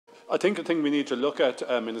I think the thing we need to look at,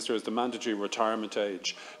 Minister, is the mandatory retirement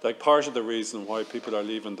age. Like, part of the reason why people are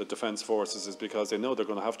leaving the Defence Forces is because they know they're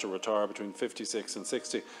going to have to retire between 56 and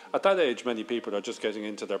 60. At that age, many people are just getting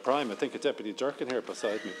into their prime. I think a Deputy Durkin here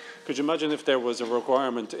beside me. Could you imagine if there was a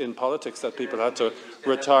requirement in politics that people had to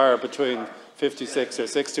retire between 56 or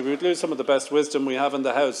 60? We would lose some of the best wisdom we have in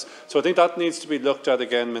the House. So I think that needs to be looked at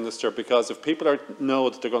again, Minister, because if people know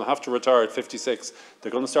that they're going to have to retire at 56,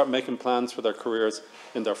 they're going to start making plans for their careers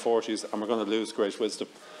in their 40s, and we're going to lose great wisdom.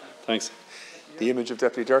 Thanks. The image of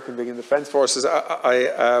Deputy Durkin being in the Defence Forces,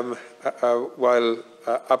 while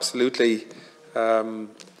absolutely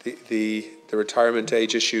the retirement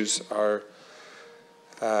age issues are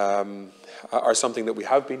something that we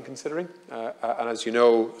have been considering, and as you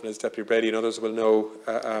know, and as Deputy Brady and others will know,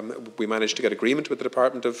 we managed to get agreement with the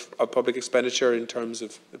Department of Public Expenditure in terms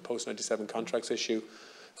of the post-97 contracts issue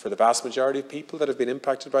for the vast majority of people that have been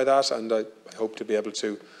impacted by that, and I hope to be able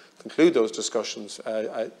to conclude those discussions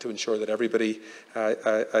to ensure that everybody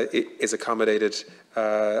is accommodated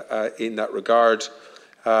in that regard.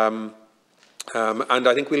 And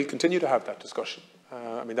I think we'll continue to have that discussion.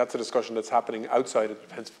 I mean, that's a discussion that's happening outside of the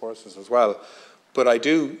Defence Forces as well. But I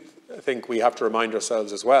do think we have to remind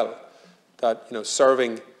ourselves as well that, you know,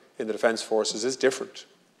 serving in the Defence Forces is different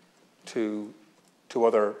to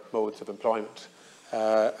other modes of employment.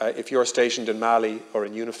 If you're stationed in Mali or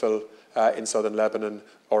in UNIFIL in southern Lebanon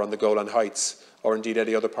or on the Golan Heights or indeed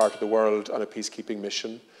any other part of the world on a peacekeeping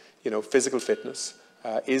mission, you know, physical fitness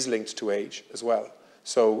is linked to age as well.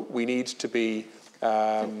 So we need to be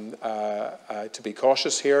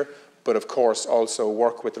cautious here, but of course also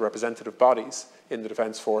work with the representative bodies in the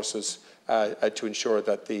Defence Forces to ensure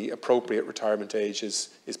that the appropriate retirement age is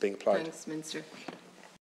being applied. Thanks, Minister.